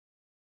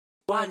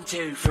1,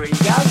 2, 3, go!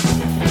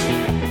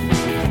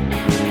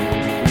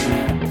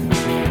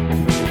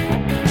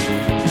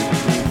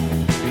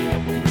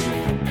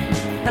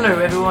 Hello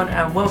everyone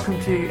and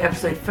welcome to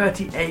episode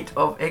 38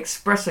 of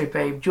Espresso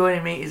Babe.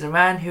 Joining me is a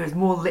man who is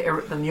more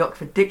literate than the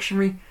Oxford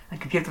Dictionary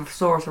and could give the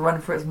thesaurus a run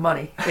for its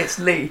money. It's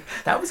Lee.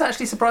 That was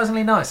actually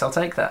surprisingly nice, I'll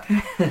take that.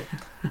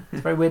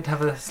 It's very weird to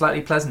have a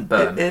slightly pleasant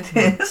burn. It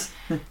is.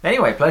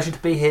 Anyway, pleasure to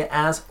be here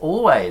as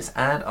always,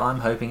 and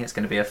I'm hoping it's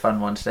going to be a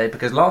fun one today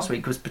because last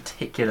week was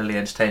particularly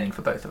entertaining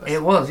for both of us.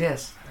 It was,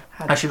 yes.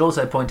 I should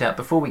also point out,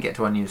 before we get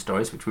to our news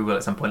stories, which we will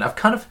at some point, I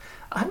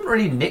haven't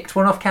really nicked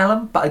one off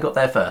Callum, but I got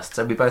there first,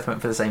 so we both went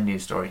for the same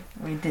news story.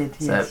 We did,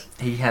 yes.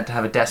 So he had to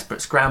have a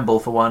desperate scramble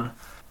for one,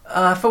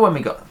 for when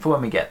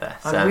we get there.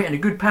 I've written a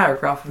good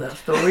paragraph of that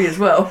story as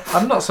well.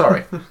 I'm not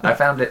sorry. I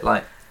found it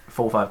like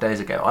 4 or 5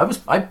 days ago.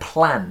 I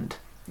planned.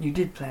 You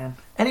did plan.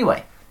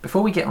 Anyway,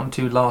 before we get on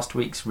to last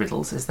week's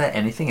riddles, is there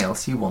anything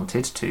else you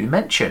wanted to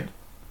mention?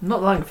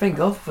 Not that I can think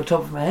of off the top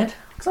of my head.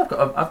 Because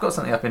I've got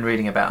something I've been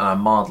reading about and I'm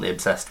mildly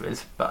obsessed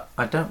with, but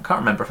I can't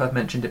remember if I've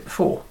mentioned it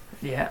before.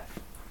 Yeah.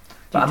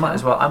 But I might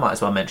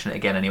as well mention it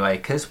again anyway,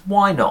 because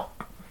why not?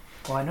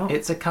 Why not?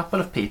 It's a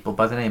couple of people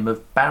by the name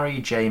of Barry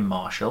J.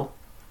 Marshall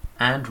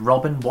and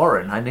Robin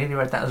Warren. I nearly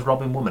read that as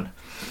Robin Woman.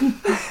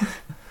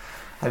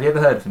 Have you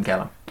ever heard of them,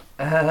 Callum?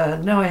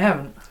 No, I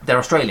haven't. They're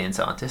Australian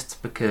scientists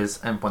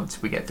because, and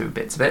once we get through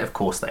bits of it, of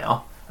course they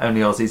are.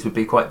 Only Aussies would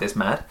be quite this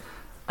mad.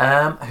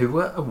 Who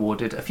were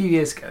awarded a few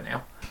years ago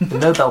now the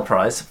Nobel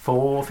Prize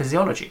for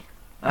Physiology.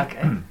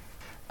 Okay.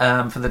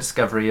 For the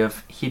discovery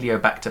of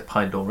Heliobacter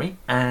pylori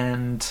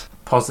and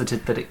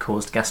posited that it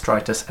caused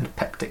gastritis and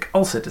peptic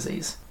ulcer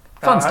disease.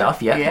 Fun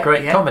stuff, yeah.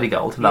 Great comedy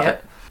gold, love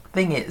it.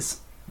 Thing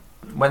is,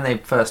 when they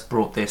first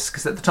brought this,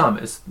 because at the time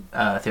it was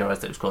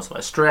theorised that it was caused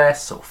by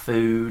stress or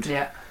food,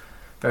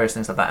 various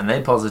things like that, and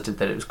they posited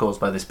that it was caused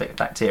by this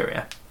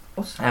bacteria.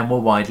 Awesome. And were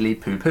widely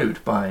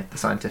poo-pooed by the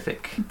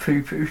scientific...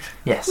 Poo-pooed?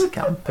 Yes,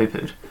 Callum,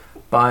 poo-pooed.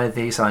 By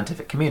the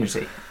scientific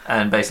community.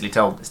 And basically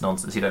told it's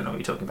nonsense, you don't know what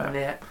you're talking about.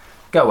 Yeah.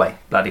 Go away,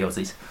 bloody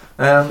Aussies.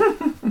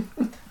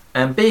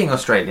 And being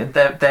Australian,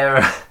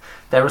 their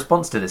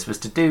response to this was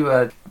to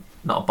do,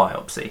 not a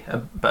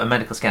biopsy, but a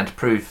medical scan to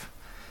prove...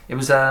 It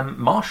was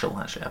Marshall,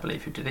 actually, I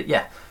believe, who did it.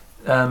 Yeah.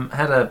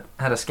 Had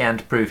a scan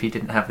to prove he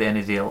didn't have the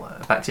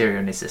NADL bacteria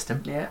in his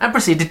system, and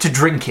proceeded to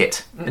drink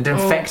it and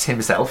infect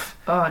himself.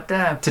 Oh,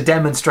 damn! To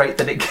demonstrate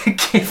that it could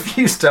give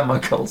you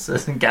stomach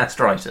ulcers and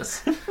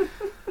gastritis.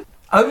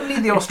 Only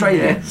the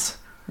Australians.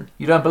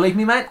 You don't believe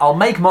me, mate? I'll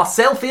make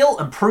myself ill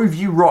and prove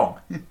you wrong.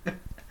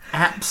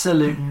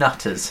 Absolute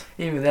nutters.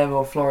 Even them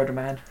or Florida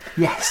man.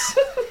 Yes,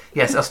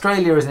 yes.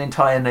 Australia is an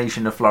entire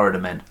nation of Florida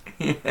men.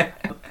 Yeah.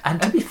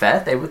 And to be fair,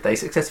 they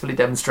successfully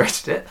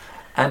demonstrated it.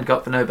 And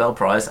got the Nobel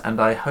Prize, and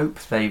I hope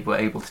they were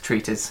able to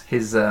treat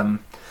his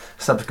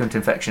subsequent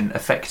infection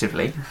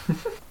effectively.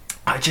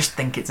 I just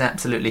think it's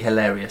absolutely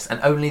hilarious, and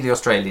only the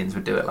Australians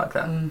would do it like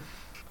that.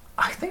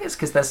 I think it's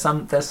because there's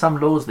some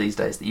laws these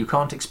days that you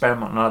can't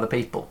experiment on other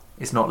people.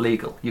 It's not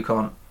legal. You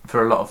can't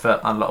for a lot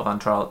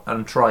of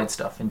untried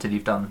stuff until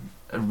you've done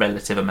a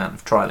relative amount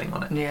of trialling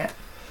on it. Yeah.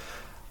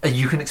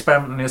 You can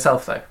experiment on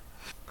yourself though.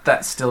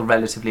 That's still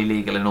relatively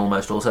legal in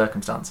almost all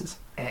circumstances.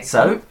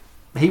 Excellent.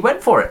 So he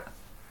went for it.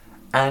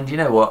 And you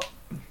know what?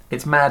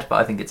 It's mad, but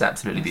I think it's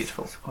absolutely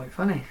beautiful. It's quite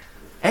funny.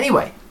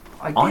 Anyway.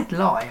 I did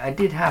lie. I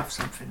did have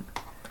something.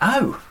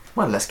 Oh.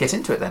 Well, let's get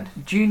into it then.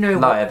 Do you know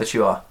Liar that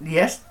you are.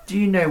 Yes. Do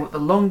you know what the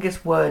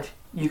longest word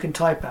you can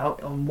type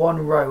out on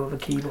one row of a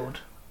keyboard?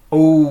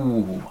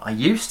 Oh, I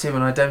used to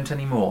and I don't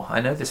anymore.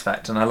 I know this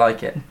fact and I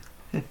like it.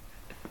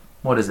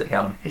 What is it,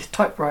 Callum? It's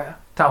typewriter.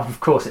 Oh, of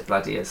course it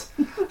bloody is.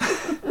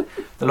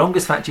 The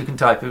longest fact you can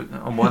type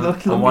on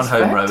one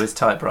home row is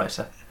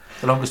typewriter.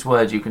 The longest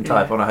word you can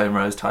type on a home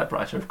row is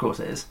typewriter, of course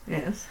it is.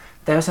 Yes.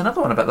 There's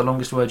another one about the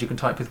longest word you can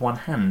type with one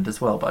hand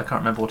as well, but I can't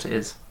remember what it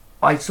is.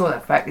 I saw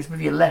that fact. It's with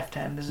your left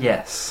hand, isn't it?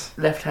 Yes.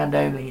 Left hand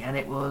only, and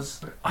it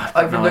was... I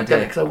overlooked it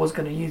because I was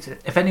going to use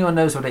it. If anyone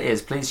knows what it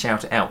is, please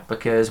shout it out,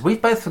 because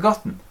we've both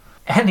forgotten.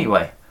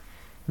 Anyway,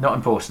 not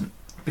important.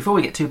 Before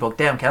we get too bogged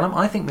down, Callum,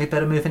 I think we'd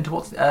better move into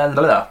what's...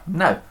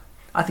 No.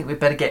 I think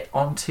we'd better get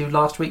on to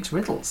last week's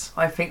riddles.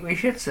 I think we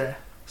should, sir.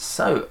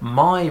 So,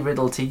 my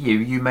riddle to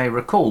you may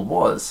recall,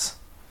 was...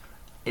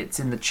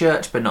 It's in the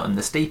church but not in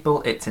the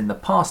steeple. It's in the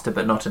pastor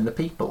but not in the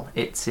people.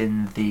 It's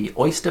in the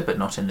oyster but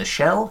not in the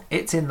shell.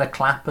 It's in the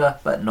clapper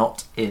but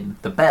not in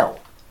the bell.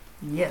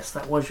 Yes,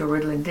 that was your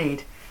riddle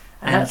indeed.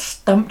 And that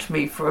stumped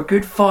me for a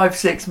good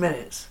 5-6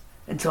 minutes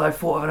until I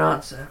thought of an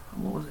answer.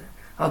 What was it?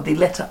 Oh, the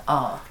letter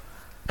R.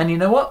 And you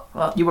know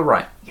what? You were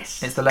right.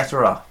 Yes. It's the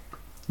letter R.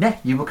 Yeah,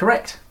 you were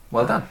correct.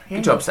 Well done.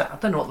 Good job, sir. I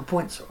don't know what the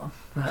points are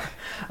on.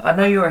 I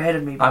know you're ahead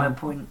of me by a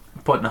point.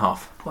 Point and a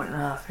half. Point and a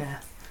half, yeah.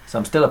 So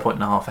I'm still a point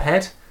and a half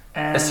ahead,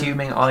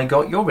 assuming I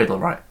got your riddle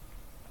right.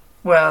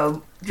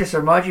 Well, just to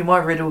remind you, my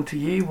riddle to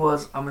you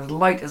was, I'm as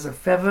light as a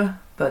feather,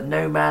 but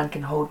no man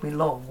can hold me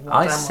long.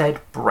 I said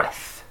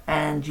breath.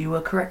 And you were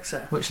correct,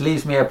 sir. Which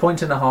leaves me a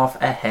point and a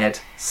half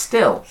ahead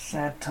still.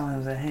 Sad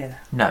times ahead.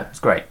 No, it's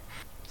great.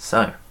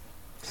 So,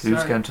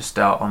 Who's going to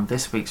start on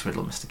this week's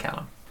riddle, Mr.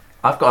 Callum?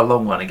 I've got a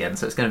long one again,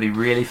 so it's going to be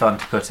really fun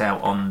to put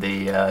out on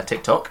the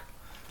TikTok.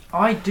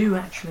 I do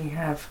actually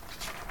have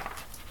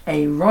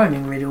a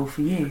rhyming riddle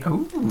for you.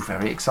 Ooh,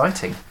 very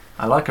exciting.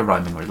 I like a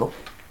rhyming riddle.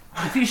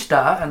 If you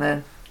start and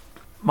then...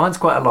 Mine's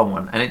quite a long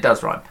one, and it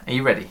does rhyme. Are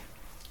you ready?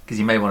 Because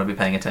you may want to be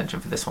paying attention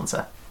for this one,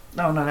 sir.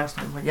 Oh, no, that's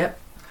not right. Yep.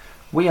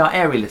 We are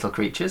airy little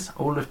creatures,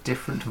 all of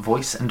different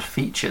voice and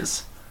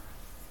features.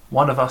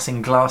 One of us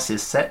in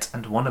glasses set,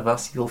 and one of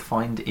us you'll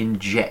find in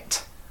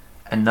jet.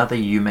 Another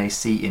you may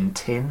see in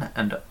tin,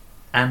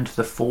 and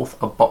the fourth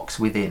a box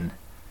within.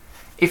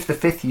 If the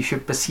fifth you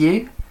should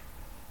pursue,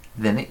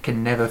 then it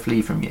can never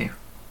flee from you.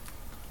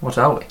 What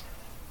are we?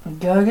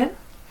 Go again?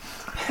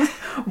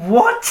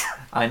 What?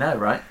 I know,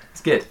 right?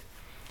 It's good.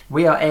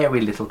 We are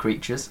airy little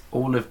creatures,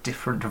 all of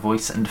different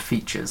voice and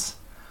features.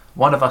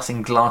 One of us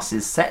in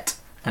glasses set,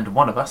 and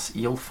one of us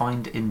you'll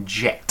find in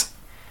jet.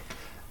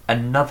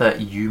 Another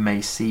you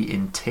may see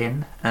in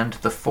tin, and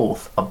the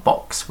fourth a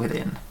box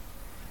within.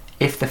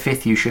 If the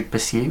fifth you should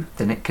pursue,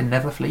 then it can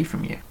never flee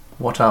from you.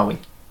 What are we?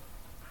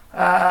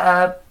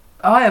 I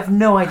have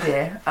no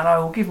idea, and I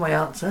will give my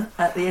answer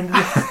at the end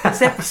of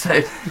this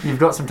episode. You've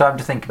got some time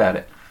to think about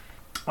it.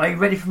 Are you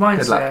ready for mine,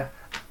 Good sir? luck.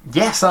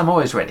 Yes, I'm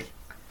always ready.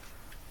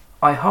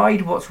 I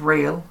hide what's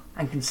real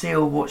and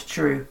conceal what's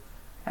true.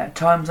 At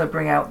times I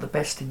bring out the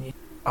best in you.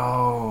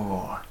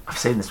 Oh, I've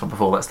seen this one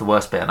before. That's the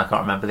worst bit, and I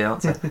can't remember the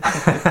answer.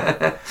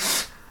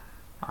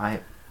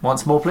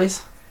 Once more,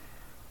 please.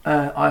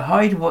 I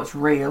hide what's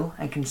real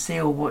and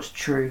conceal what's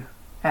true.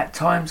 At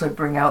times I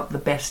bring out the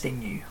best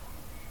in you.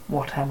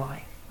 What am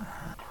I?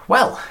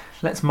 Well,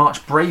 let's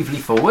march bravely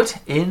forward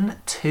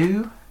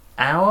into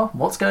our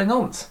What's Going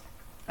Ons.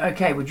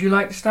 Okay, would you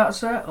like to start,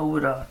 sir, or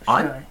would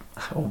I?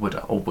 Or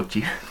would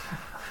you?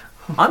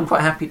 I'm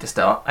quite happy to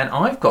start, and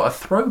I've got a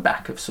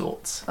throwback of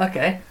sorts.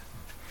 Okay.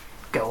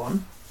 Go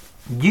on.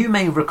 You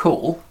may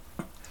recall,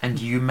 and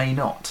you may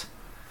not.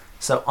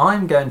 So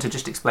I'm going to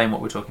just explain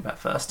what we're talking about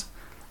first.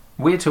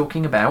 We're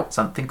talking about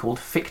something called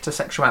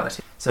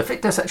fictosexuality. So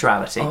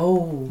fictosexuality...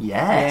 Oh.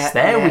 Yes,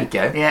 there we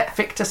go. Yeah.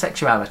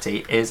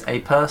 Fictosexuality is a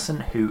person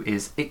who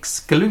is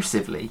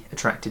exclusively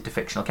attracted to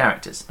fictional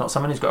characters. Not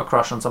someone who's got a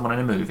crush on someone in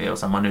a movie or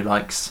someone who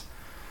likes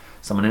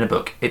someone in a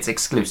book. It's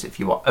exclusive.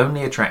 You are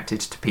only attracted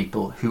to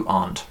people who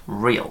aren't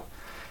real.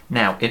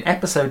 Now, in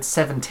episode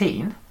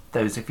 17,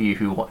 those of you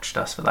who watched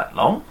us for that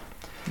long,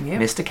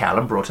 Yep. Mr.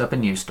 Callum brought up a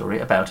news story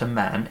about a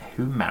man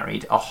who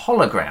married a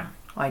hologram.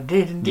 I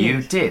did indeed.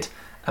 You did.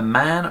 A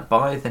man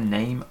by the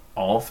name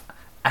of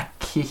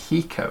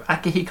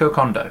Akihiko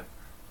Kondo.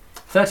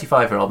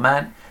 35-year-old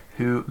man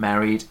who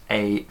married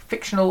a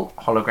fictional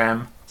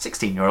hologram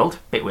 16-year-old,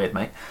 bit weird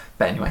mate,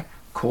 but anyway,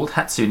 called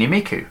Hatsune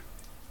Miku.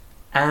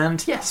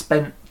 And yes,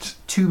 spent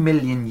 2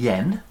 million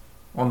yen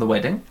on the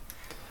wedding.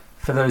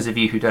 For those of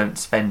you who don't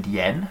spend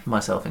yen,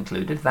 myself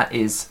included, that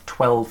is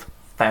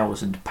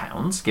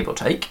 £12,000, give or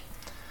take.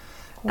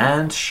 Cool.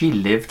 And she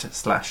lives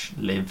 /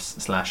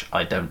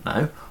 I don't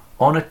know,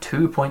 on a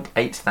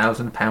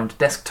 £2,800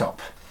 desktop.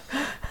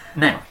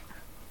 Now,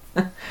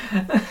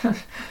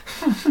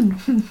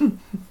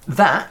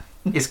 that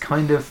is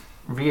kind of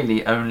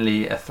really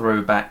only a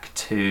throwback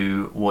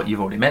to what you've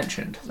already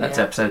mentioned. That's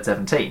Yeah. episode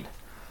 17,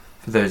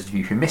 for those of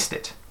you who missed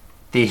it.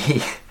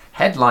 The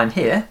headline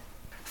here: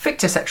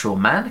 fictosexual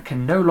man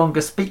can no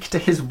longer speak to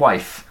his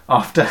wife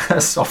after her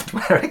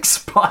software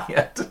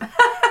expired.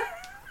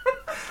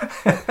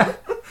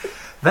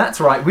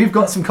 That's right, we've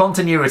got some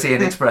continuity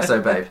in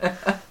Espresso Babe.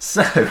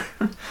 So,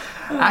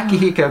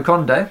 Akihiko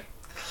Kondo,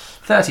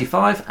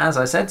 35, as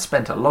I said,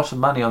 spent a lot of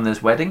money on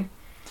this wedding,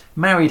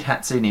 married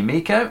Hatsune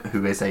Miku,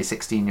 who is a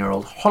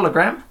 16-year-old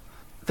hologram.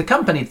 The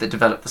company that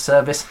developed the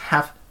service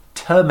have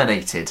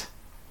terminated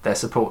their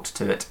support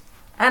to it,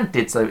 and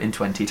did so in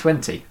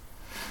 2020.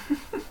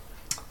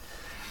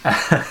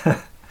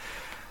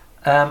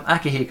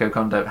 Akihiko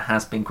Kondo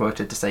has been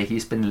quoted to say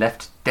he's been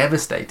left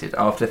devastated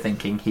after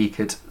thinking he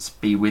could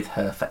be with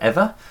her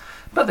forever,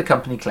 but the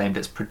company claimed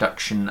its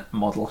production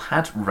model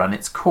had run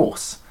its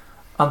course.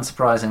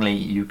 Unsurprisingly,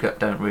 you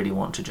don't really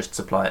want to just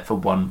supply it for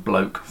one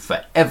bloke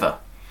forever.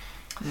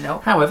 No.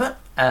 However,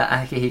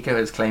 Akihiko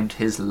has claimed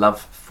his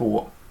love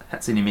for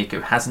Hatsune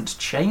Miku hasn't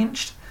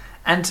changed,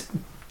 and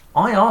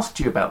I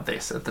asked you about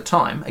this at the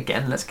time.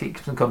 Again, let's keep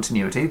some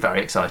continuity, very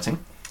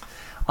exciting.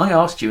 I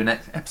asked you in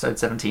episode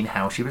 17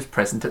 how she was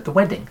present at the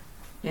wedding.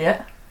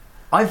 Yeah.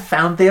 I've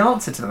found the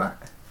answer to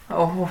that.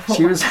 Oh.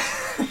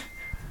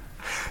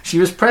 She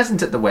was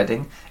present at the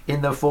wedding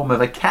in the form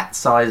of a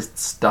cat-sized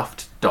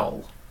stuffed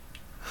doll.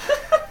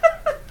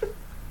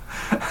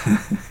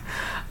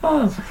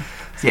 Oh.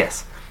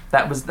 Yes,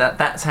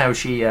 that's how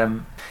she.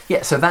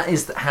 So that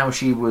is how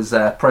she was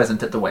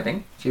present at the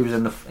wedding. She was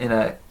in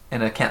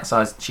a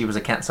cat-sized. She was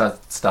a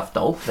cat-sized stuffed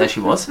doll. There she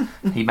was.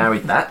 He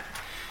married that.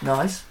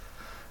 Nice.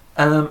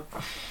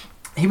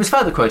 He was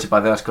further quoted by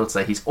the article to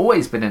say he's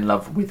always been in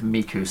love with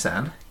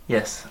Miku-san.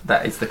 Yes,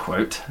 that is the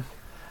quote.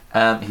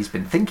 He's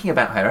been thinking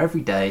about her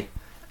every day,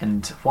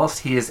 And whilst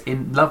he is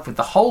in love with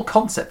the whole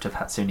concept of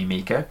Hatsune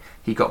Miku,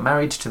 he got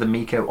married to the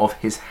Miku of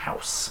his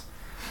house.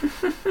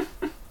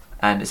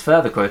 And it's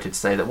further quoted to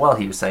say that while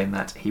he was saying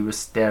that, he was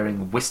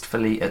staring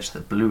wistfully at the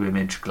blue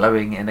image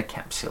glowing in a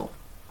capsule.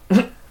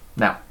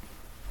 Now,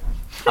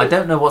 I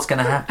don't know what's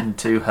going to happen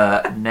to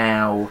her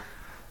now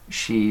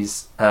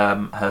she's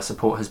her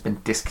support has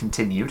been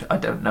discontinued. I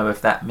don't know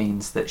if that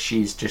means that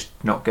she's just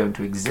not going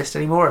to exist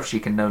anymore, if she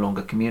can no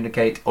longer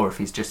communicate, or if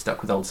he's just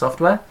stuck with old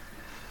software.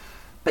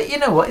 But you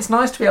know what? It's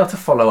nice to be able to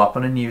follow up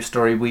on a news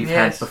story we've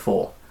had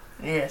before.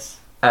 Yes.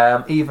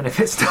 Even if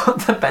it's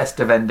not the best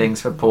of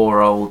endings for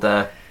poor old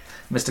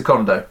Mr.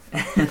 Kondo.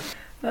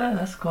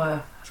 That's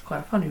quite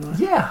a funny one.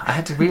 Yeah, I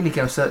had to really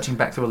go searching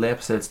back through all the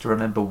episodes to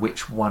remember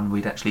which one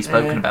we'd actually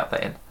spoken about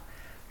that in.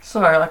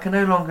 Sorry, I can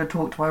no longer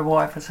talk to my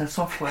wife as her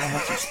software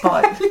has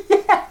expired.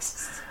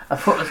 Yes! I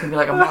thought it was going to be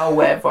like a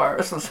malware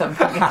virus or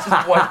something and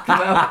just wiped them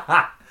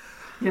out.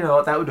 You know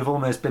what, that would have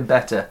almost been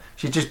better.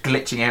 She's just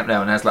glitching out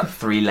now and has like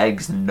 3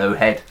 legs and no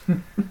head.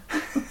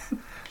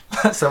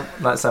 That's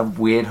some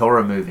weird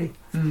horror movie.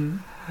 Mm.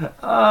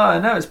 Oh,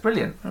 no, it's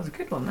brilliant. That was a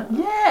good one, that.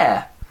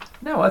 Yeah!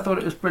 No, I thought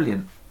it was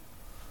brilliant.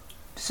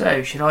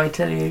 So, should I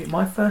tell you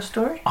my first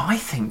story? I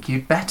think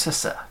you'd better,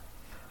 sir.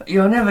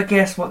 You'll never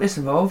guess what this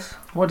involves.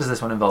 What does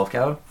this one involve,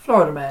 Callum?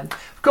 Florida Man.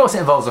 Of course it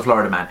involves a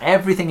Florida Man.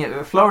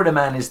 Florida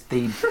Man is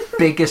the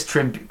biggest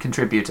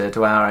contributor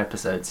to our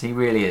episodes. He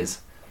really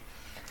is.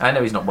 I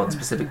know he's not one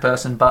specific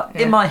person, but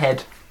in my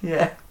head,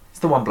 it's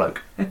the one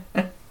bloke.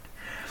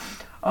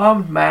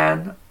 Armed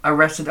man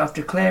arrested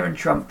after declaring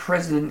Trump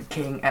President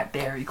King at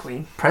Dairy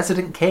Queen.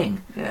 President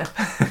King? Yeah.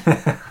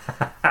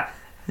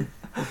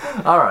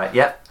 Alright,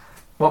 yep.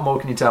 What more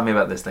can you tell me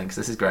about this thing? Because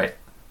this is great.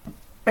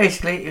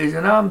 Basically, he was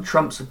an armed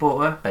Trump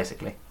supporter.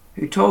 Basically.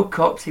 Who told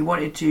cops he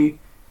wanted to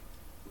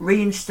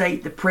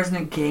reinstate the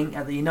President King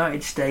at the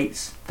United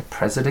States. The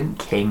President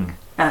King?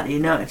 At the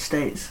United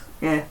States,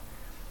 yeah.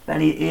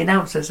 And he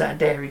announced this at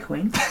Dairy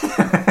Queen.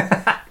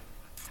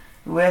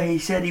 Where he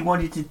said he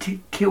wanted to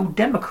kill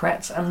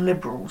Democrats and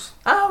liberals.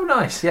 Oh,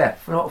 nice, yeah.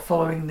 For not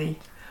following the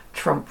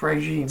Trump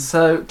regime.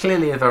 So,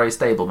 clearly a very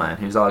stable man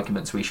whose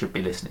arguments we should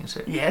be listening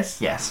to. Yes.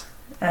 Yes.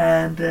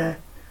 And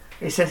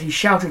it says he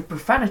shouted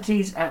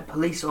profanities at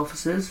police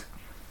officers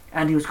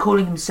and he was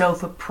calling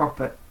himself a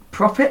prophet.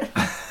 Prophet?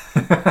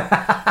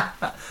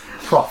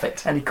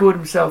 Prophet. And he called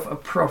himself a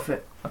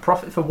prophet. A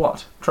prophet for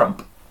what?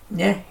 Trump?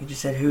 Yeah, he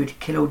just said who would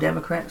kill all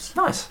Democrats.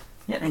 Nice.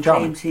 Yeah, and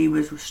claims he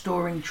was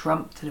restoring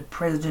Trump to the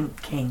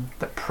President King.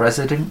 The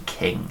President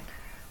King.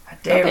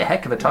 That'd be a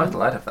heck of a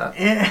title, I'd have that.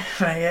 Yeah,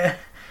 yeah.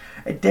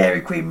 A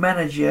Dairy Queen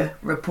manager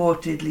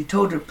reportedly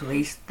told the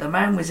police the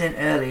man was in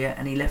earlier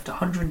and he left a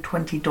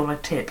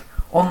 $120 tip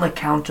on the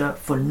counter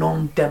for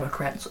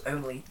non-Democrats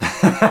only.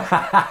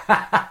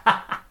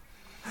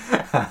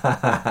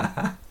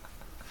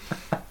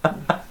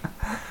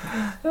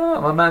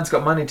 Oh, my man's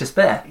got money to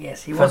spare.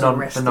 Yes, he was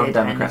arrested and his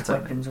only.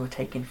 weapons were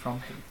taken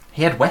from him.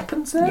 He had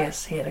weapons there?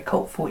 Yes, he had a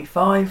Colt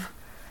 45.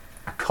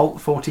 A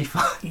Colt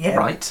 45? Yeah.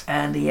 Right.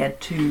 And he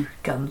had 2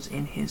 guns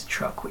in his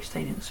truck, which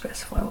they didn't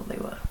specify what they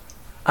were.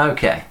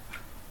 Okay.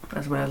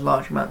 As well as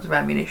large amounts of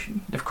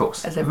ammunition. Of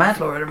course. As every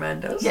Florida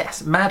man does.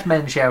 Yes,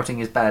 madmen shouting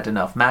is bad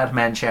enough.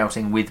 Madmen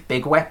shouting with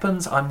big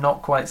weapons, I'm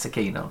not quite so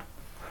keen on.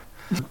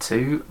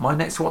 To my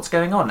next What's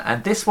Going On.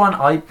 And this one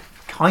I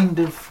kind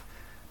of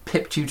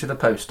pipped you to the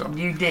post on.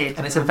 You did.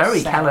 And it's a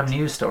very Callum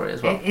news story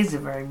as well. It is a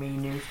very me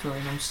news story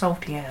and I'm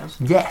salty as.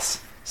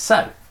 Yes.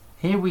 So,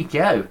 here we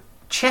go.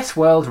 Chess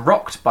world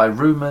rocked by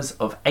rumours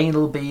of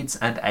anal beads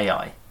and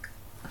AI.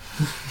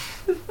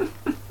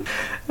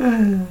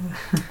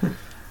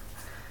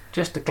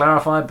 Just to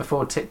clarify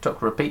before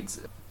TikTok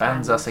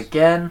bans us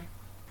again,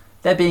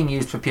 they're being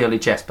used for purely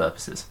chess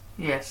purposes.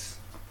 Yes.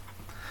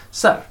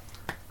 So,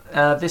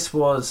 this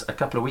was a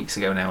couple of weeks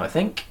ago now, I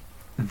think.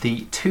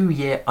 The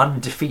 2-year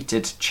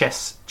undefeated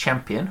chess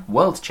champion,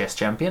 world chess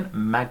champion,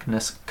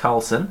 Magnus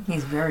Carlsen.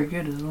 He's very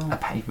good as well.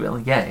 Well,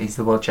 yeah, he's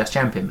the world chess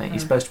champion, mate.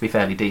 He's supposed to be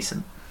fairly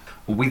decent.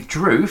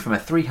 Withdrew from a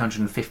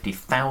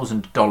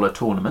 $350,000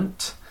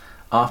 tournament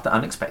after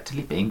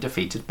unexpectedly being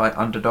defeated by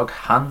underdog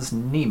Hans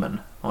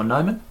Niemann. Or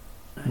Niemann?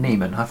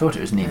 Niemann. I thought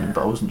it was Niemann,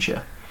 but I wasn't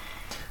sure.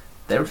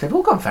 They've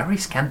all got very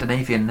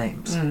Scandinavian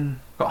names.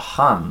 Got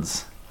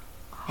Hans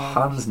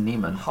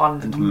Niemann,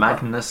 and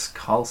Magnus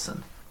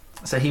Carlsen.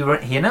 So he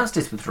announced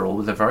his withdrawal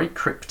with a very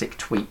cryptic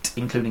tweet,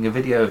 including a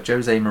video of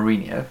Jose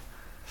Mourinho,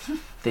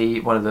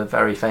 one of the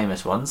very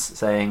famous ones,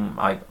 saying,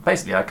 I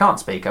can't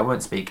speak, I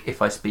won't speak,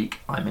 if I speak,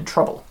 I'm in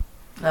trouble.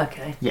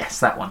 Okay. Yes,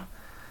 that one.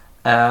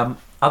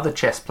 Other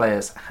chess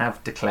players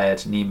have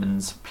declared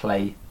Niemann's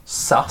play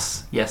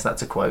sus. Yes,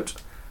 that's a quote.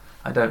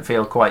 I don't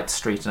feel quite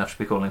street enough to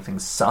be calling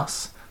things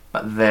sus,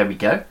 but there we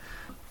go.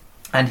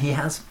 And he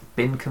has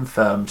been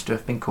confirmed to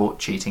have been caught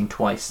cheating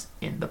twice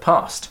in the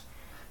past.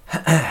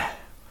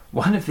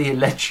 One of the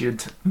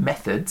alleged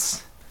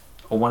methods,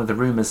 or one of the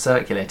rumours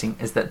circulating,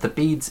 is that the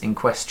beads in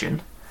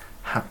question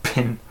have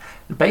been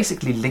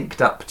basically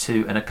linked up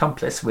to an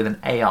accomplice with an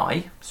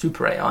AI,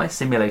 super AI,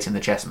 simulating the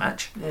chess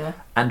match, Yeah.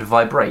 and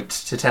vibrate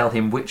to tell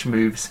him which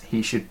moves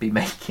he should be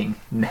making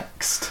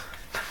next.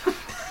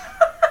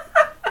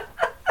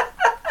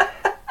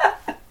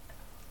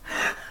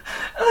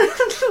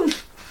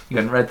 You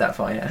haven't read that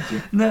far yet, have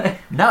you? No.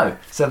 No.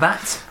 So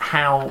that's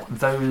how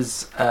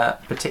those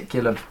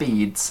particular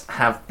beads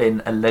have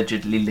been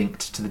allegedly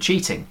linked to the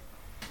cheating.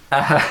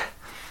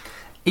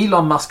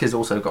 Elon Musk has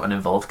also gotten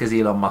involved, because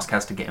Elon Musk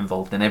has to get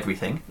involved in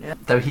everything. Yeah.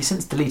 Though he's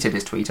since deleted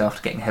his tweet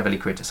after getting heavily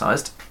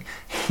criticised.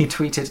 He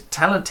tweeted,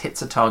 "Talent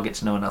hits a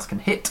target no one else can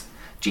hit.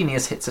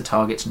 Genius hits a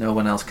target no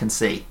one else can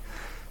see."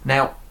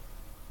 Now,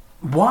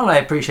 while I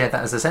appreciate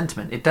that as a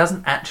sentiment, it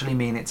doesn't actually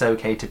mean it's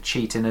okay to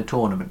cheat in a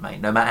tournament,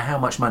 mate, no matter how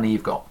much money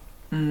you've got.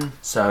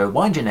 So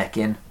wind your neck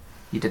in.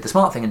 You did the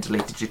smart thing and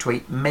deleted your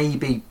tweet.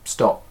 Maybe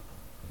stop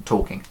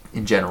talking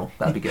in general.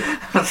 That'd be good.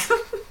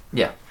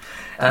 Yeah.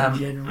 In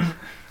general.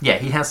 Yeah,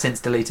 he has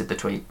since deleted the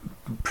tweet,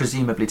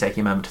 presumably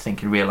taking a moment to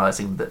think and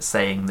realising that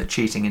saying that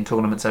cheating in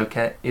tournaments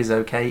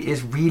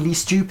is really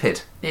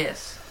stupid.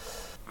 Yes.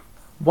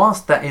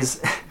 Whilst that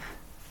is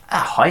a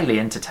highly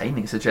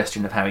entertaining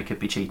suggestion of how he could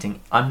be cheating,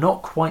 I'm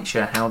not quite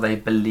sure how they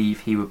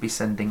believe he would be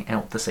sending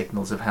out the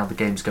signals of how the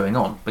game's going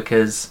on,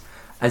 because,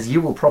 as you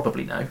will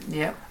probably know,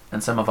 Yeah.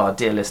 and some of our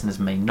dear listeners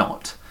may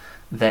not,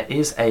 there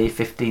is a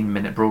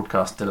 15-minute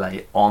broadcast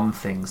delay on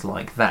things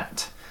like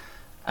that,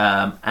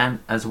 and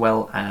as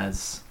well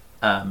as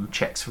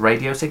checks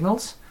radio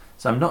signals.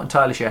 So I'm not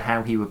entirely sure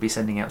how he would be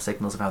sending out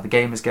signals of how the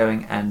game is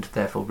going, and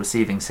therefore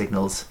receiving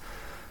signals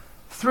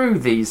through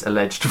these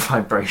alleged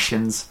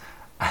vibrations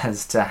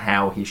as to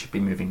how he should be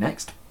moving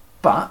next.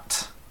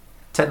 But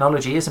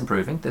technology is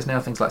improving. There's now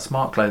things like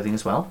smart clothing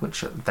as well,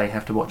 which they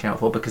have to watch out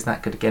for, because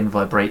that could again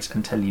vibrate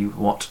and tell you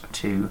what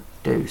to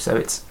do. So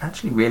it's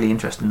actually really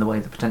interesting the way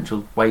the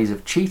potential ways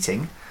of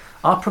cheating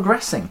are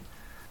progressing.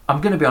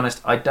 I'm going to be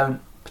honest, I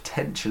don't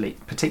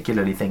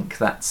particularly think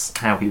that's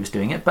how he was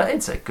doing it, but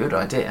it's a good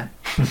idea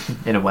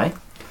in a way.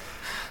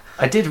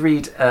 I did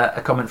read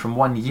a comment from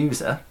one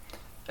user,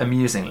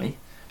 amusingly,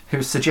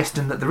 who's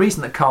suggesting that the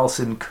reason that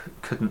Carlsen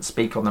couldn't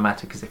speak on the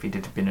matter, because if he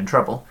did have been in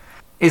trouble,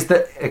 is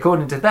that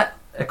according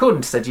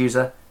to said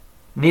user,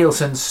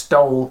 Nielsen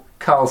stole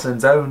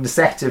Carlsen's own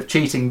set of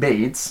cheating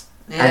beads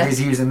and is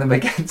using them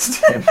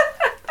against him.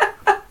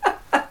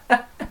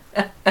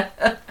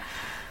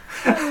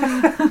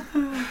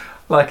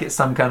 Like it's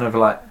some kind of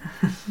like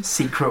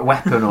secret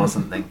weapon or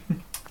something.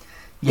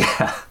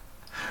 Yeah.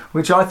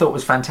 Which I thought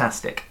was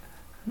fantastic.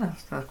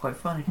 That's quite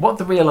funny. What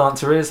the real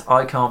answer is,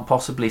 I can't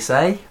possibly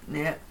say.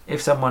 Yeah. If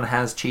someone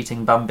has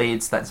cheating bum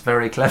beads, that's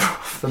very clever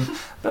of them.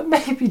 But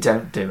maybe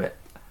don't do it.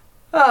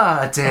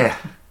 Ah, dear.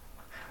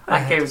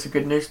 That gave us a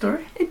good news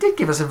story. It did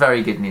give us a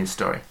very good news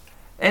story.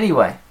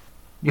 Anyway,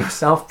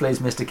 yourself please,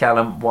 Mr.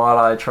 Callum, while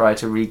I try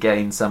to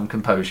regain some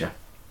composure.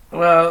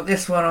 Well,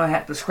 this one I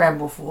had to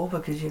scramble for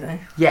because,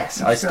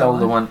 Yes, I stole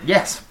the one.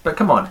 Yes, but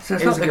come on. So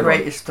it's not the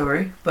greatest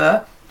story,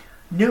 but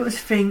newest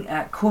thing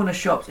at corner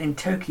shops in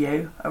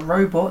Tokyo, a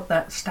robot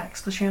that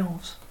stacks the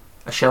shelves.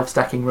 A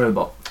shelf-stacking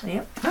robot.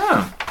 Yep.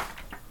 Oh.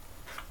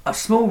 A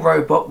small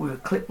robot with a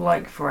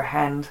clip-like for a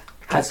hand.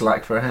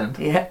 Clip-like for a hand?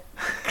 Yeah.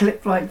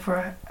 Clip-like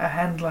for a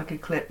hand like a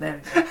clip.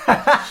 There we go.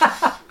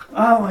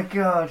 Oh my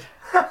god.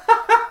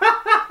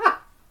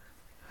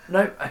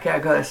 Nope. Okay, I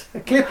got this. A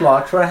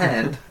clip-like for a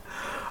hand?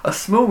 A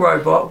small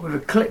robot with a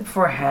clip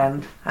for a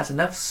hand has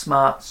enough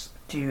smarts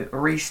to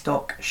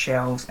restock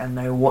shelves and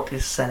know what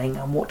is selling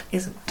and what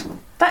isn't.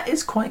 That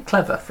is quite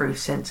clever. Through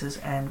sensors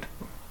and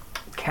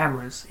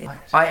cameras.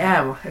 I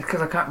am,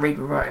 because I can't read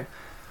or write.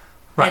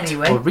 Right.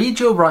 Anyway. Well, read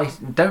your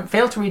writing. Don't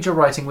fail to read your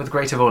writing with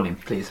greater volume,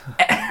 please.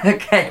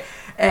 Okay.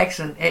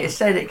 Excellent. It is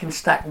said it can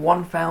stack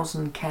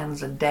 1,000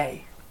 cans a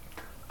day.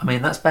 I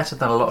mean, that's better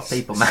than a lot of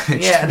people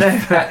manage. Yeah,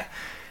 no.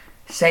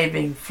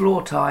 Saving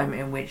floor time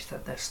in which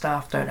that their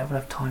staff don't have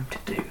enough time to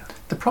do.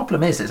 The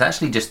problem is, it's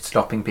actually just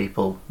stopping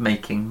people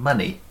making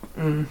money.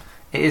 Mm.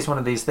 It is one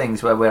of these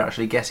things where we're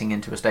actually getting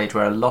into a stage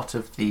where a lot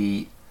of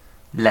the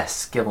less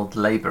skilled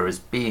labour is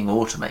being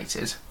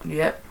automated.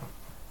 Yep.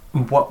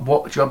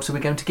 What jobs are we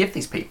going to give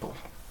these people?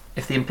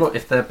 If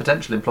the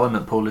potential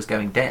employment pool is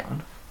going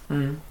down.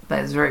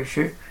 That is very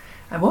true.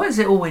 And why is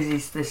it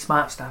always this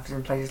smart stuff is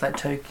in places like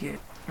Tokyo?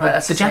 Like,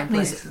 that's the the same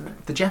Japanese, place,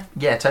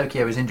 isn't it?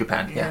 Tokyo is in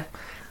Japan. Yeah.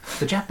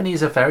 The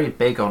Japanese are very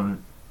big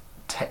on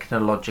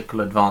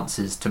technological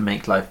advances to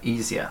make life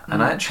easier,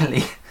 and I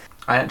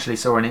actually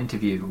saw an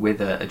interview with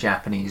a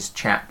Japanese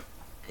chap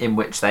in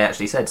which they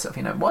actually said stuff.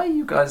 Why are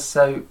you guys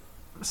so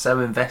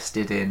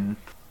invested in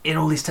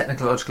all these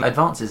technological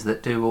advances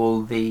that do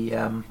all the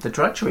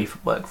drudgery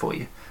work for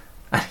you?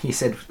 And he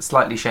said,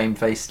 slightly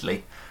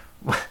shamefacedly,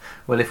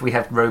 well, if we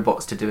have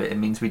robots to do it, it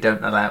means we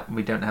don't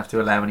have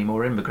to allow any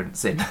more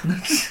immigrants in.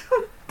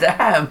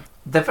 Damn.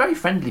 They're very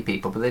friendly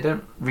people, but they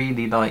don't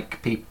really like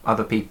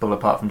other people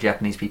apart from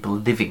Japanese people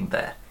living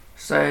there.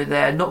 So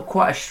they're not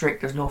quite as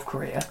strict as North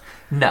Korea.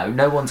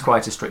 No one's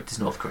quite as strict as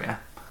North Korea.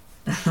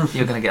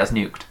 You're going to get us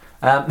nuked.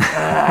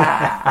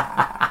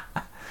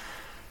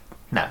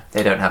 No,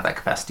 they don't have that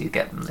capacity to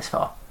get them this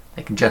far.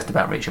 They can just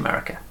about reach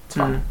America. It's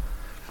fine.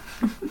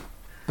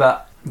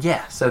 But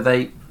yeah, so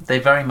they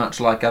very much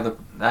like other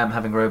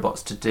having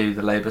robots to do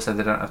the labour, so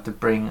they don't have to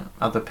bring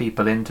other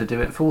people in to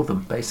do it for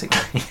them.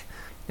 Basically,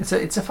 it's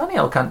a funny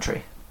old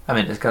country. I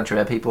mean, it's a country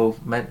where people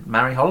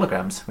marry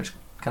holograms, which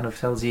kind of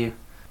tells you.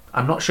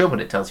 I'm not sure what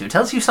it tells you. It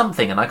tells you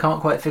something, and I can't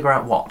quite figure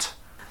out what.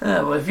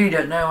 Well, if you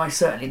don't know, I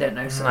certainly don't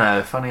know. So.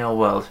 No, funny old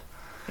world.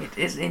 It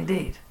is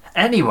indeed.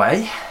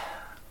 Anyway,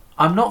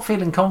 I'm not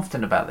feeling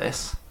confident about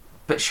this,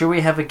 but shall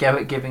we have a go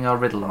at giving our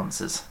riddle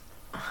answers?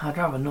 I'd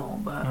rather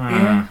not, but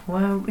yeah,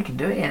 well, we can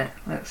do it, yeah.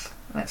 Let's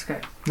go.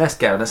 Let's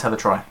go, let's have a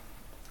try.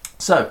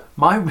 So,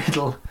 my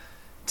riddle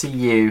to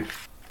you,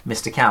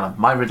 Mr. Callum,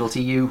 my riddle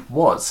to you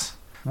was: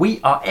 we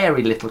are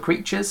airy little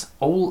creatures,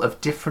 all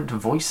of different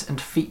voice and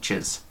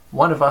features.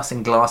 One of us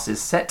in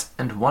glasses set,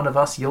 and one of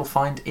us you'll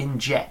find in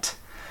jet.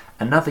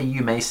 Another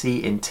you may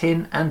see in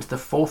tin, and the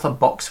fourth a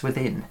box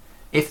within.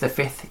 If the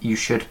fifth you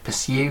should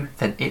pursue,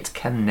 then it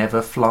can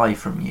never fly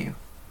from you.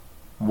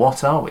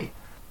 What are we?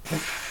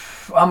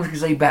 I'm just going to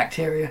say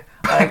bacteria.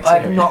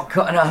 I've not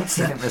got an I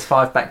answer. think there's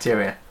 5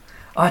 bacteria.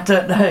 I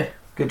don't know.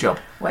 Good job.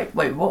 Wait,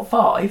 what,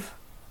 5?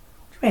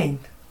 What do you mean?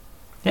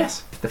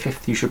 Yes. If the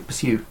fifth you should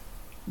pursue.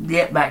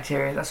 Yeah,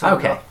 bacteria, that's all I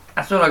Okay. got.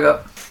 That's all I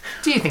got.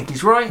 Do you think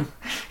he's right?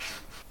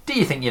 Do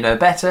you think you know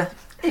better?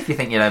 If you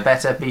think you know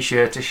better, be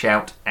sure to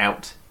shout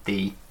out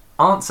the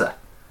answer.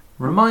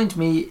 Remind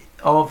me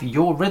of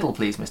your riddle,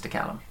 please, Mr.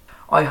 Callum.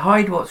 I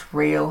hide what's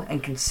real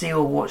and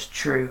conceal what's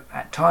true.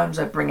 At times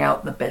I bring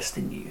out the best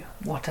in you.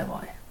 What am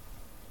I?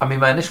 I mean,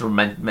 my initial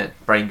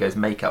brain goes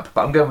makeup,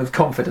 but I'm going with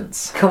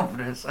confidence.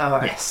 Confidence,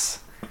 alright.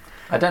 Yes.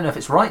 I don't know if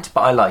it's right,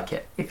 but I like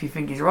it. If you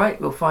think he's right,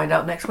 we'll find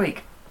out next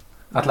week.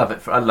 I'd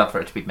love for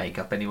it to be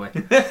makeup anyway.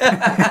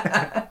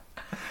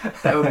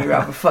 That would be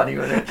rather funny,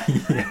 wouldn't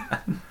it? Yeah.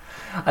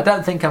 I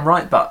don't think I'm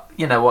right, but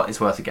you know what?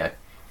 It's worth a go.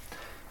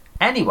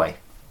 Anyway,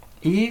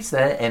 is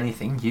there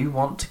anything you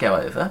want to go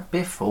over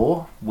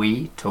before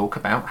we talk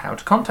about how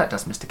to contact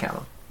us, Mr.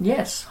 Callum?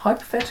 Yes,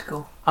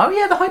 hypothetical. Oh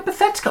yeah, the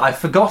hypothetical. I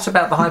forgot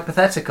about the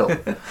hypothetical.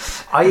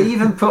 I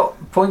even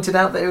pointed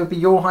out that it would be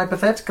your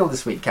hypothetical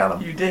this week,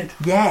 Callum. You did.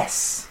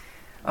 Yes.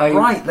 Are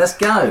Right, let's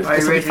go. Are This you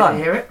will be ready fun.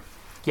 to hear it?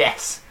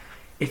 Yes.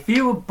 If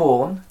you were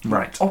born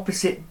Right.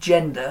 opposite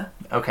gender,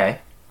 Okay.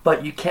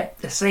 but you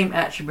kept the same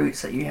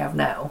attributes that you have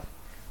now.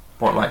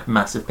 What, like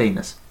massive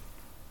penis?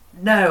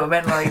 No, I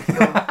meant like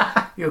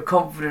your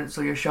confidence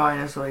or your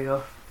shyness or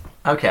your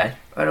Okay.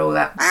 and all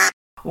that.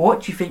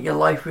 What do you think your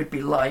life would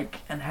be like,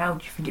 and how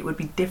do you think it would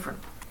be different?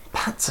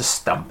 That's a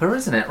stumper,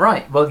 isn't it?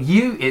 Right. Well,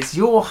 it's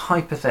your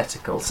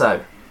hypothetical.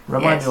 So,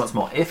 remind Yes. me once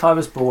more. If I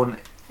was born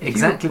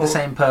exactly born- the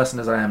same person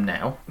as I am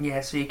now,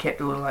 Yeah, so you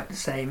kept all like the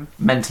same.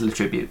 mental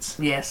attributes.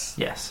 Yes.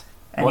 Yes.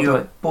 And What you do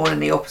were born in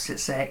the opposite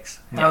sex.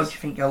 How Yes. do you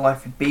think your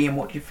life would be, and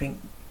what do you think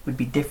would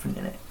be different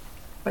in it,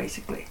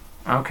 basically?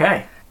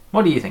 Okay.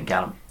 What do you think,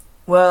 Callum?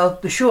 Well,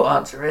 the short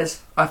answer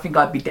is, I think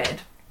I'd be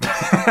dead.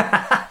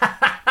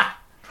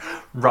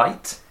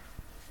 Right.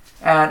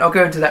 And I'll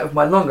go into that with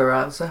my longer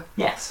answer.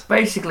 Yes.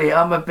 Basically,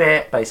 I'm a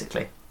bit,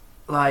 Basically.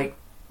 like,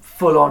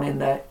 full on in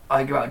that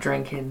I go out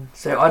drinking,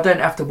 so I don't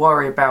have to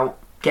worry about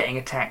getting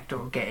attacked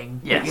or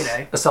getting, Yes. you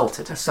know,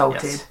 Assaulted.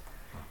 assaulted. Yes.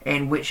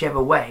 In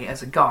whichever way,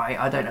 as a guy,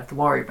 I don't have to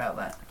worry about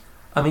that.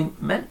 I mean,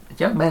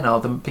 young men are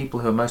the people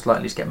who are most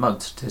likely to get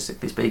mugged,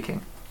 statistically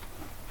speaking.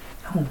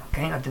 Oh,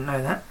 okay, I didn't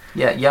know that.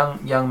 Yeah,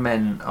 young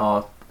men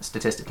are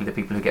statistically the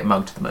people who get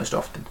mugged the most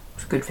often.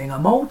 It's a good thing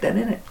I'm old then,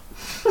 isn't it?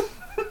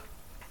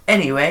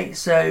 Anyway,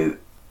 so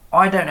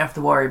I don't have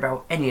to worry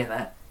about any of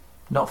that.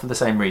 Not for the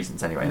same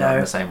reasons, anyway. No. Not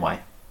in the same way.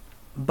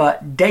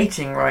 But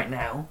dating right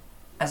now,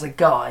 as a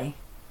guy,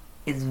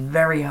 is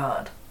very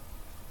hard.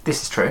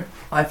 This is true.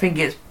 I think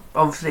it's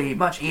obviously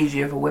much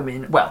easier for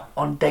women, well,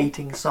 on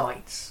dating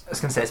sites. I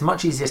was going to say, it's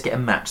much easier to get a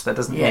match. That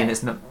doesn't Yeah. mean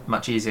it's not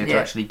much easier to Yeah.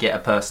 actually get a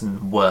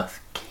person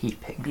worth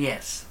keeping.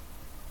 Yes,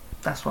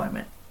 that's what I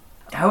meant.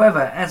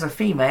 However, as a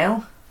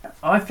female,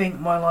 I think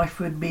my life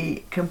would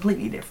be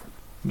completely different.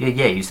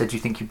 Yeah, you said you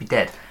think you'd be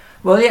dead.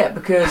 Well, yeah,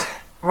 because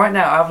right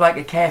now I have like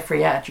a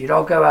carefree attitude.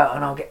 I'll go out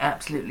and I'll get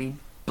absolutely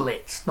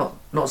blitzed.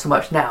 Not so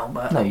much now,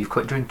 but No, you've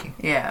quit drinking.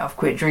 yeah, I've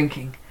quit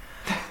drinking.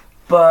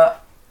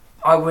 But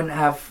I wouldn't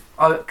have,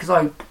 because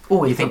I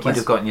always You think put you'd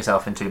have gotten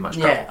yourself in too much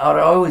trouble. yeah, I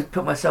always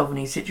put myself in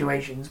these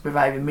situations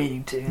without even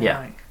meaning to. Yeah.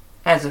 Like,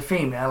 as a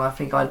female, I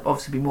think I'd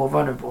obviously be more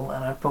vulnerable,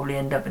 and I'd probably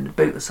end up in the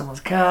boot of someone's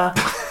car,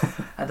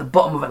 at the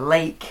bottom of a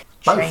lake,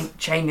 Both.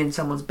 chained in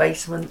someone's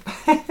basement,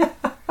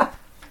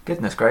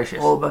 Goodness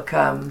gracious. or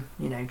become,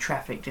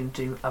 trafficked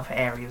into other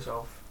areas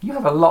of. You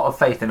have a lot of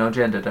faith in our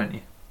gender, don't you?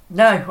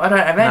 No, I don't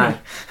have any.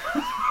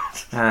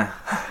 No.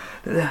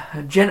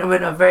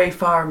 Gentlemen are very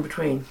far in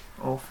between,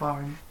 or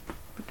far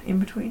in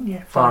between,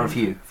 yeah. Far and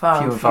few. Far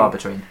few and and far few.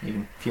 between.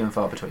 Even few and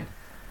far between.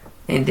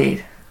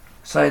 Indeed.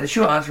 So the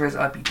short answer is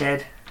I'd be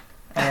dead,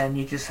 and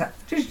you just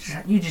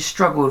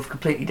struggle with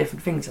completely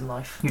different things in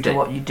life You to do.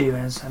 what you do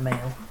as a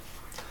male.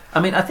 I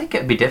mean, I think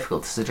it'd be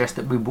difficult to suggest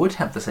that we would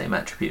have the same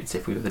attributes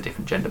if we were the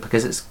different gender,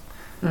 because it's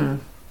Mm.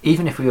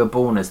 even if we were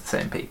born as the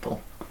same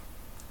people,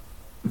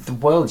 the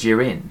world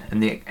you're in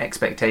and the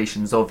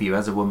expectations of you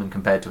as a woman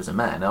compared to as a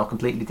man are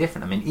completely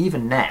different. I mean,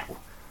 even now,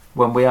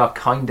 when we are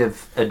kind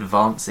of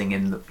advancing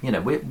in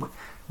the,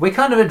 we're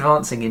kind of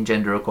advancing in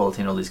gender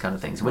equality and all these kind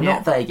of things. We're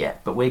not there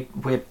yet, but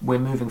we're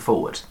moving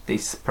forward.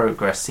 This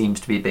progress seems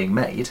to be being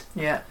made.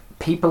 Yeah.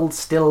 People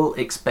still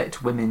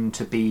expect women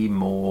to be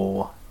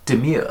more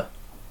demure,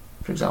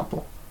 for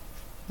example.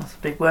 That's a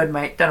big word,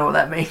 mate. Don't know what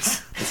that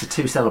means. It's a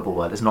 2-syllable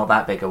word. It's not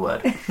that big a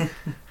word.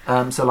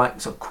 So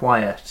like sort of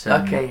quiet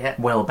and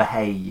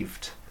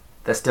well-behaved.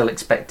 They're still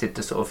expected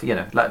to sort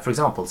of, like for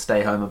example,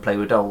 stay home and play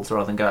with dolls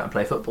rather than go out and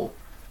play football.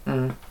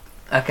 Mm.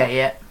 Okay,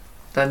 yeah.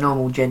 The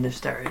normal gender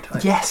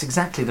stereotypes. Yes,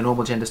 exactly, the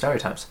normal gender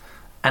stereotypes.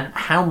 And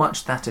how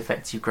much that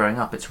affects you growing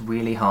up, it's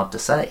really hard to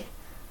say.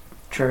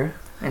 True.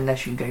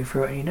 Unless you go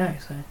through it and you know.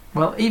 So.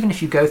 Well, even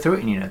if you go through it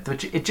and you know,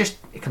 it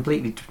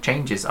completely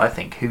changes, I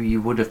think, who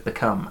you would have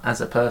become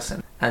as a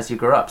person as you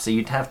grow up. So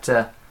you'd have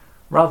to,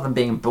 rather than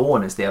being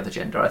born as the other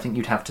gender, I think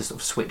you'd have to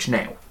sort of switch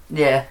now.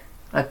 Yeah.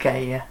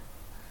 Okay, yeah.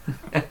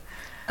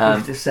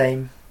 With the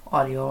same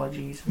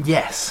ideologies.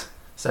 Yes.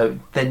 So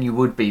then you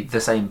would be the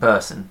same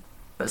person,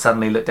 but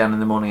suddenly look down in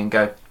the morning and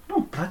go,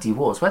 oh, bloody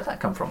wars, where'd that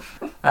come from?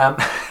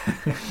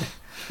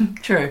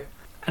 True.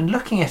 And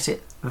looking at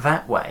it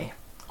that way,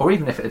 or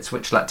even if it had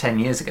switched like 10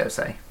 years ago,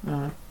 say,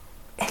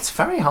 it's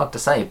very hard to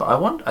say, but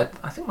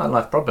I think my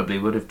life probably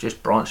would have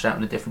just branched out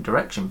in a different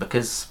direction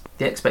because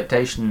the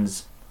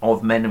expectations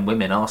of men and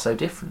women are so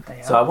different.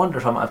 So I wonder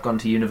if I might have gone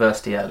to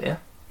university earlier.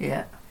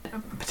 Yeah.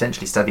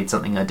 Potentially studied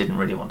something I didn't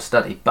really want to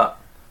study, but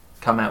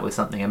come out with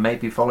something and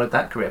maybe followed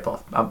that career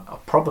path. I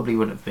probably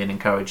wouldn't have been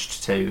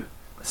encouraged to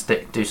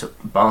do some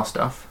bar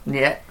stuff.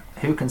 Yeah.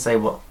 Who can say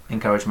what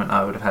encouragement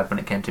I would have had when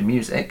it came to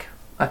music?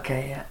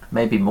 Okay, yeah.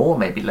 Maybe more,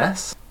 maybe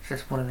less. It's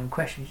just one of them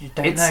questions you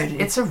don't know, do you?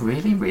 It's a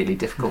really, really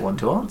difficult one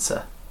to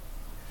answer.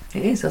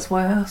 It is, that's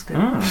why I asked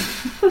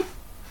it.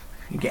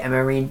 You get a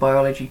marine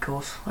biology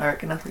course. I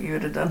reckon that's what you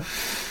would have done.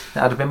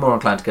 I'd have been more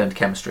inclined to go into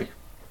chemistry.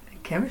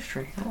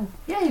 Chemistry? Oh.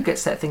 Yeah, you get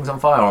set things on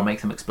fire or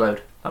make them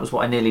explode. That was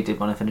what I nearly did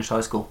when I finished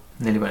high school.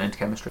 Nearly went into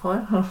chemistry.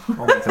 Oh.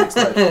 Or make them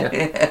explode.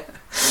 Yeah.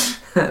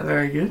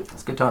 Very good.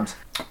 It's good times.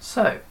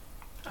 So,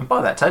 and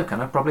by that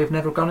token, I probably have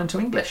never gone into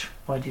English.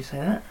 why did you say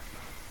that?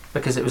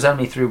 Because it was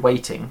only through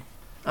waiting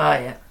Ah,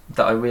 yeah.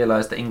 that I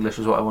realised that English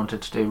was what I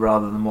wanted to do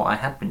rather than what I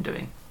had been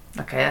doing.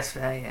 Okay, that's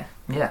fair, yeah.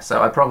 Yeah,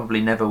 so I probably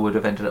never would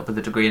have ended up with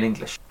a degree in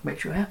English.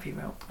 Which you're happy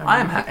about. And I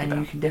am happy and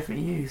about. you can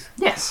definitely use.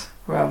 Yes.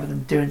 Rather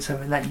than doing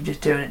something like you're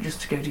just doing it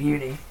just to go to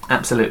uni.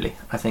 Absolutely.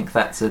 I think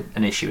that's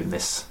an issue in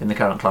the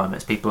current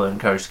climate. People are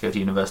encouraged to go to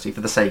university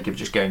for the sake of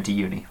just going to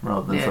uni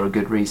rather than for a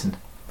good reason.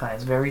 That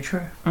is very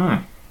true.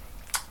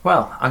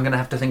 Well, I'm going to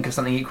have to think of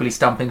something equally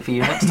stumping for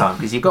you next time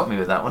because you got me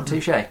with that one,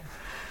 touche.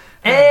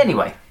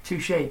 Anyway.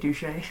 Touche,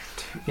 douche.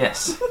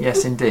 Yes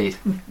indeed.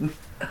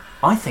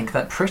 I think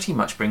that pretty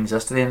much brings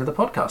us to the end of the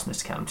podcast,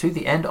 Mr. Callum, to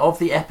the end of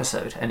the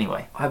episode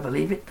anyway. I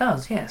believe it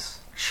does, yes.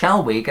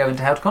 Shall we go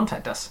into how to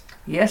contact us?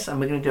 Yes, and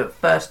we're going to do it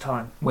first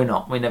time. We're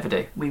not, we never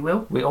do. We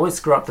will? We always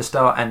screw up the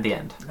start and the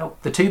end. Nope.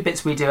 The two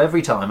bits we do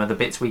every time are the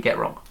bits we get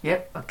wrong.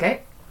 Yep,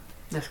 okay.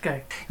 Let's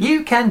go.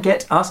 You can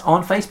get us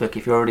on Facebook.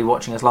 If you're already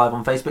watching us live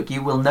on Facebook,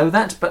 you will know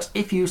that. But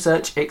if you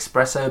search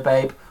Expresso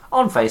Babe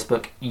on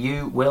Facebook,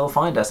 you will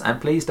find us. And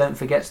please don't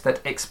forget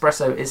that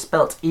Expresso is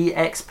spelt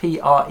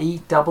EXPRESSO.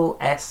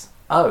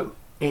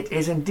 It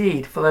is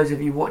indeed. For those of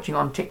you watching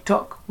on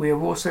TikTok, we are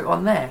also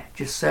on there.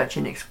 Just search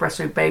in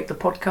Expresso Babe the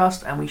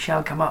podcast and we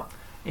shall come up.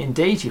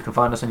 Indeed, you can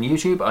find us on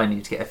YouTube. I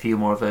need to get a few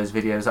more of those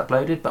videos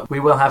uploaded, but we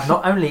will have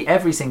not only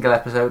every single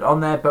episode on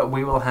there, but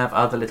we will have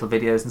other little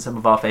videos and some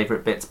of our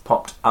favourite bits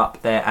popped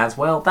up there as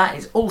well. That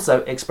is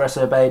also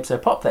Expresso Babe, so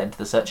pop that into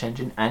the search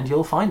engine and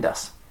you'll find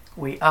us.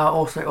 We are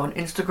also on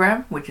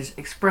Instagram, which is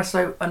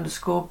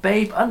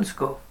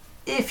Expresso_Babe_.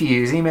 If you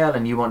use email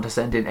and you want to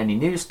send in any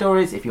news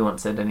stories, if you want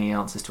to send any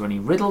answers to any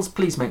riddles,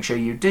 please make sure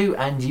you do,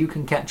 and you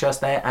can catch us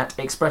there at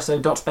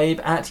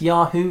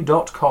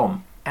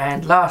expresso.babe@yahoo.com.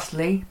 And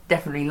lastly,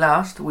 definitely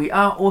last, we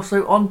are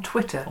also on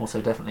Twitter.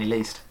 Also definitely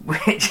least.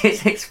 Which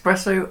is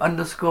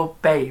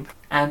Expresso_Babe.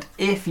 And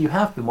if you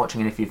have been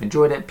watching and if you've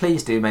enjoyed it,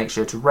 please do make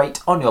sure to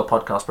rate on your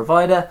podcast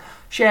provider,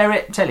 share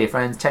it, tell your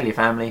friends, tell your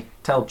family,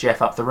 tell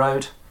Jeff up the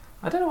road.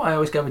 I don't know why I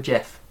always go with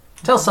Jeff.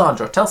 Tell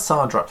Sandra up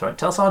the road,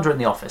 tell Sandra in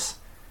the office.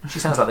 She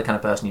sounds like the kind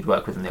of person you'd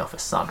work with in the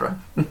office, Sandra.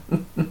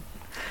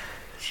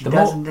 She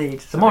does indeed.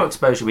 The more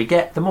exposure we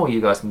get, the more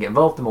you guys can get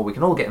involved, the more we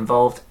can all get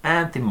involved,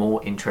 and the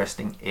more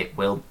interesting it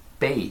will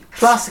be.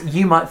 Plus,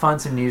 you might find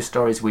some news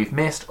stories we've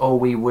missed or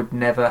we would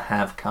never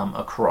have come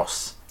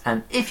across.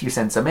 And if you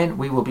send some in,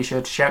 we will be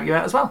sure to shout you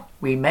out as well.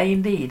 We may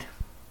indeed.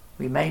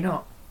 We may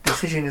not.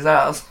 Decision is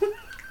ours.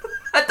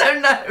 I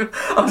don't know.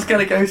 I was going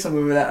to go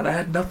somewhere with that and I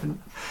had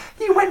nothing.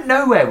 You went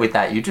nowhere with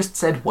that. You just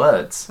said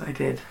words. I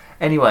did.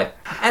 Anyway,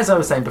 as I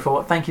was saying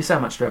before, thank you so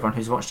much to everyone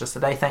who's watched us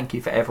today. Thank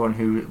you for everyone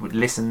who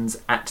listens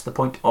at the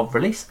point of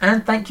release.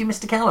 And thank you,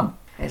 Mr. Callum.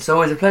 It's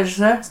always a pleasure,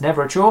 sir. It's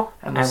never a chore.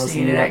 And we'll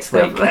see you next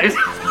week.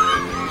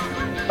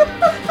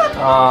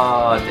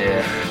 Oh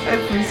dear.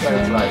 Every So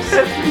time. close.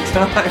 Every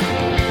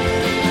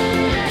time.